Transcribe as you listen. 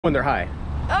when they're high?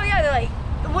 Oh yeah, they're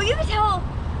like, well, you can tell.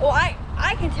 Well,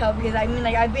 I can tell because I mean,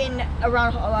 like, I've been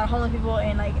around a lot of homeless people,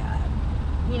 and like,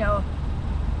 you know,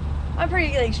 I'm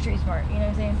pretty like street smart. You know what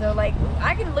I'm saying? So like,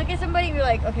 I can look at somebody and be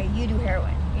like, okay, you do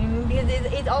heroin, you know, because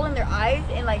it's all in their eyes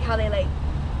and like how they like,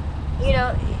 you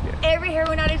know, every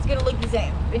heroin addict's gonna look the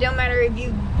same. It don't matter if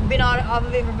you've been off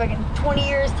of it for fucking 20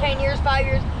 years, 10 years, 5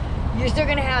 years, you're still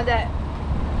gonna have that.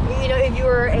 You know, if you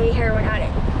were a heroin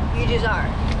addict, you just are.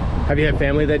 Have you had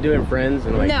family that do it, friends?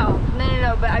 And like, no,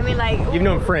 but I mean, like, you've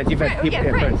known friends, you've had people, yeah,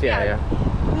 friends, yeah.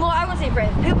 Well, I wouldn't say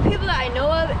friends. People that I know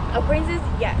of, acquaintances,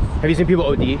 yes. Have you seen people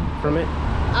OD from it?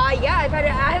 Yeah, I've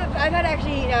had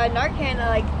actually Narcan,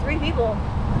 like 3 people.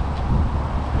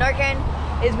 Narcan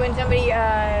is when somebody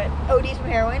ODs from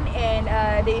heroin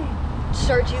and they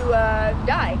start to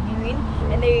die. You know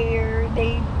what I mean? And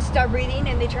they stop breathing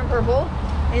and they turn purple,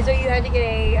 and so you have to get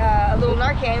a little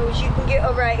Narcan, which you can get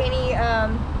over at any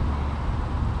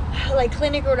like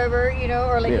clinic or whatever, you know,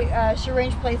 or like a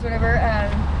syringe place, whatever,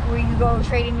 where you go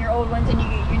trade in your old ones and you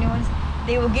get your new ones.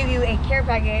 They will give you a care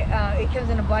packet. It comes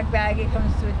in a black bag. It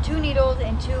comes with 2 needles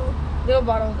and 2 little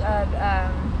bottles of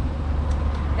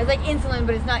it's like insulin,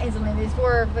 but it's not insulin. It's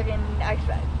for fucking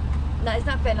no, it's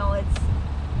not fentanyl. It's,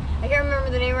 I can't remember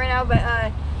the name right now, but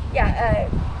yeah,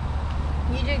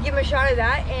 you just give them a shot of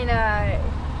that, and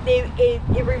it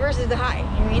reverses the high. You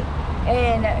know what I mean?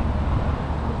 And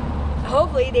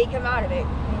hopefully they come out of it,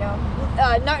 you know.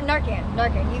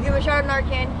 Narcan. You give a shot of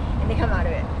Narcan and they come out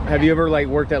of it. Have you ever like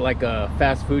worked at like a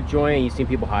fast food joint and you've seen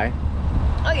people high?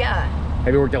 Oh yeah.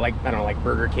 Have you worked at like, I don't know, like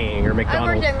Burger King or McDonald's?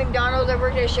 I've worked at McDonald's, I've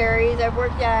worked at Sherry's, I've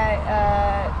worked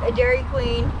at a Dairy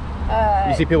Queen.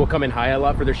 You see people come in high a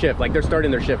lot for their shift, like they're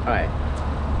starting their shift high.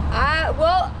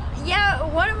 Well, yeah,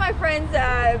 one of my friends,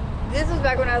 this was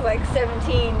back when I was like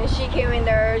 17, she came in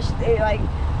there,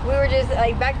 we were just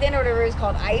like, back then or whatever, it was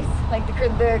called ice, like the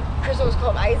crystal was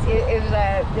called ice. It was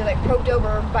like Coke dope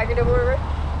or biker dope or whatever,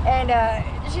 and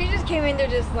she just came in there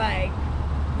just like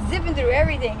zipping through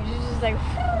everything. She was just like,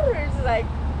 it's just like,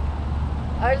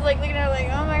 I was like looking at her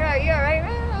like, oh my god, you alright,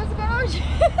 man, what's going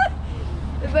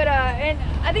on? But and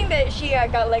I think that she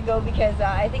got let go because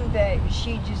I think that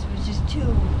she just was just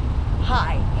too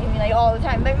high, I mean, like all the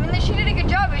time. I mean, she did a good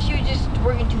job, but she was just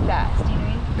working too fast, you know what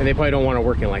I mean? And they probably don't want to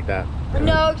work in like that.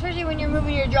 No, especially when you're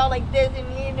moving your jaw like this, and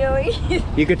you know.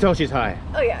 You could tell she's high.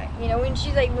 Oh yeah, you know, when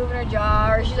she's like moving her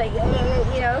jaw, or she's like,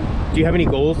 you know. Do you have any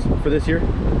goals for this year?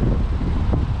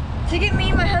 To get me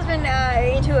and my husband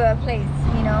into a place,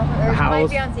 you know, or my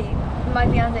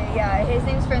fiance, yeah, his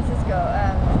name's Francisco.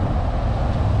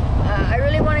 I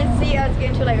really want to see us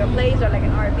get into like a place or like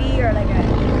an RV or like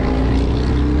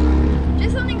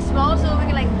just something small so we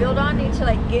can like build on it to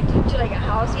like get to like a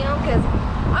house, you know, because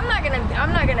I'm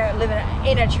not gonna live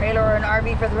in a trailer or an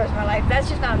RV for the rest of my life. That's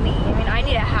just not me. I mean, I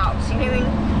need a house, you know what I mean?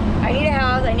 I need a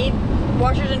house, I need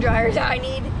washers and dryers, I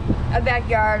need a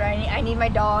backyard, I need my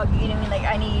dog, you know what I mean? Like,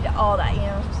 I need all that, you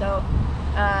know. So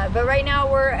but right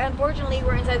now unfortunately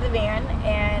we're inside the van,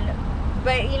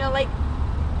 but you know, like,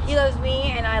 he loves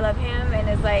me and I love him, and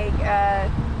it's like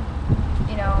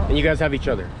you know, and you guys have each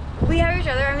other. We have each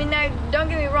other. I mean, now, don't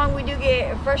get me wrong, we do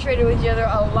get frustrated with each other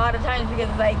a lot of times because,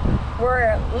 like,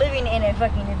 we're living in a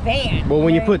fucking van. Well,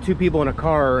 when you put 2 people in a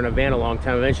car or in a van a long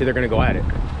time, eventually they're gonna go at it.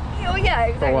 Oh yeah,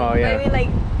 exactly. Oh, wow, yeah. But, I mean, like,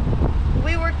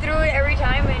 we work through it every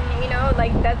time, and you know,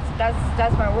 like,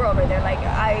 that's my world right there. Like,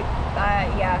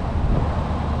 yeah,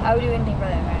 I would do anything for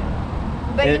that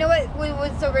man. But you know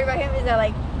what's so great about him is that,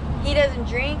 like, he doesn't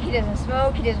drink, he doesn't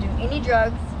smoke, he doesn't do any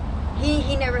drugs.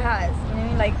 He never has. You know what I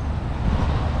mean? Like,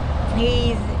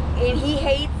 he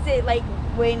hates it, like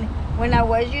when I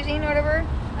was using or whatever,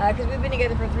 because we've been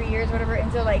together for 3 years or whatever,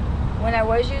 and so like when I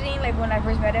was using, like when I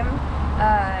first met him,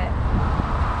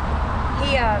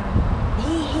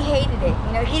 he hated it,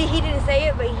 you know. He didn't say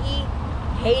it, but he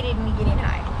hated me getting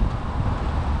high.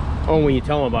 Oh, when you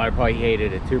tell him about it, probably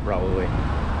hated it too, probably.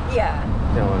 Yeah.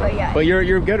 But yeah. But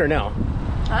you're better now.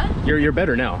 Huh? You're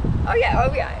better now. Oh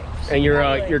yeah. And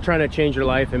you're trying to change your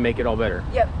life and make it all better.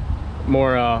 Yep.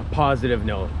 More positive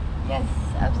note. Yes,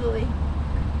 absolutely.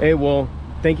 Hey, well,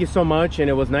 thank you so much, and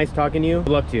it was nice talking to you. Good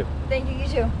luck to you. Thank you, you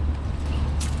too.